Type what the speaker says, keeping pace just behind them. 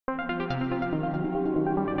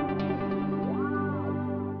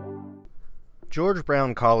George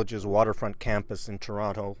Brown College's Waterfront campus in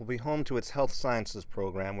Toronto will be home to its health sciences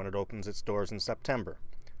program when it opens its doors in September.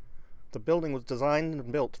 The building was designed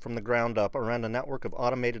and built from the ground up around a network of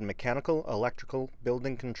automated mechanical, electrical,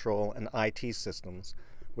 building control, and IT systems,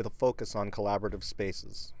 with a focus on collaborative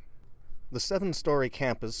spaces. The 7-story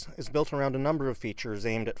campus is built around a number of features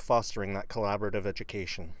aimed at fostering that collaborative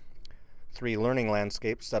education. 3 learning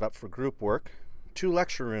landscapes set up for group work, 2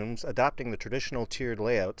 lecture rooms adapting the traditional tiered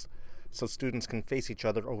layouts so students can face each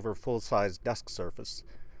other over a full-size desk surface,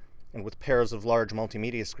 and with pairs of large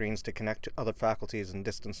multimedia screens to connect to other faculties in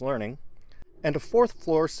distance learning, and a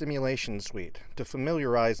 4th-floor simulation suite to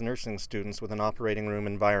familiarize nursing students with an operating room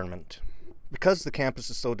environment. Because the campus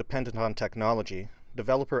is so dependent on technology,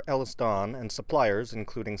 developer Ellis Dawn and suppliers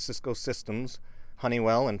including Cisco Systems,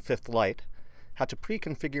 Honeywell, and Fifth Light had to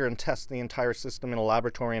pre-configure and test the entire system in a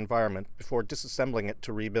laboratory environment before disassembling it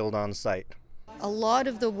to rebuild on site. A lot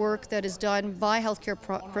of the work that is done by healthcare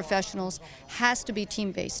professionals has to be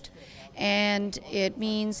team-based, and it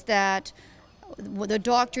means that the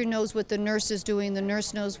doctor knows what the nurse is doing, the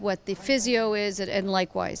nurse knows what the physio is, and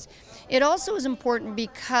likewise. It also is important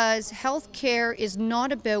because healthcare is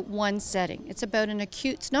not about one setting. It's about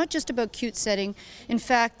it's not just about acute setting. In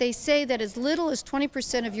fact, they say that as little as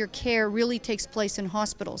 20% of your care really takes place in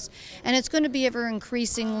hospitals. And it's going to be ever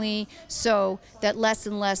increasingly so that less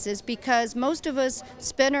and less is, because most of us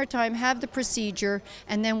spend our time, have the procedure,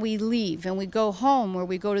 and then we leave and we go home or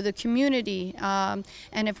we go to the community. And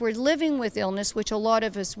if we're living with illness, which a lot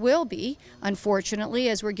of us will be, unfortunately,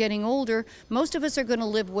 as we're getting older, most of us are going to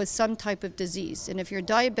live with some type of disease. And if you're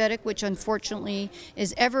diabetic, which unfortunately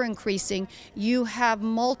is ever increasing, you have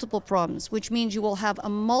multiple problems, which means you will have a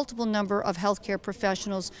multiple number of healthcare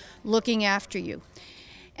professionals looking after you.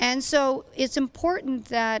 And so it's important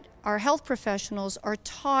that our health professionals are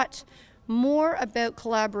taught more about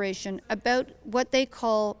collaboration, about what they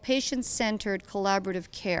call patient-centered collaborative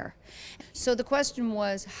care. So the question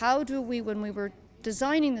was, how do we, when we were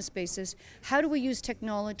designing the spaces, how do we use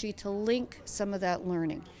technology to link some of that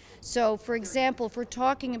learning? So, for example, if we're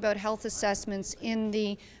talking about health assessments in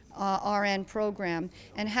the RN program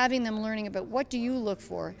and having them learning about what do you look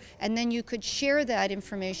for, and then you could share that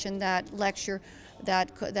information, that lecture,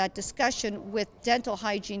 that discussion with dental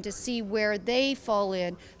hygiene to see where they fall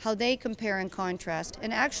in, how they compare and contrast.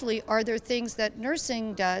 And actually, are there things that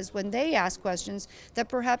nursing does when they ask questions that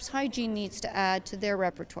perhaps hygiene needs to add to their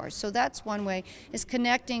repertoire? So that's one way, is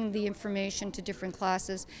connecting the information to different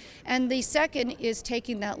classes. And the second is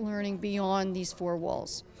taking that learning beyond these 4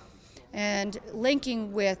 walls and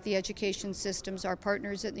linking with the education systems, our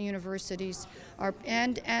partners at the universities,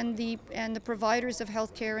 and the providers of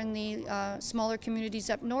healthcare in the smaller communities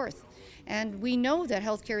up north. And we know that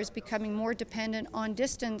healthcare is becoming more dependent on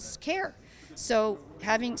distance care. So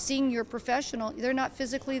seeing your professional, they're not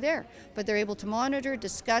physically there, but they're able to monitor,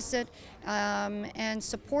 discuss it, and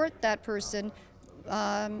support that person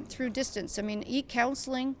through distance. I mean,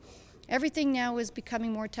 e-counseling, everything now is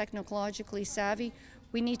becoming more technologically savvy.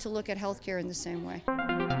 We need to look at healthcare in the same way.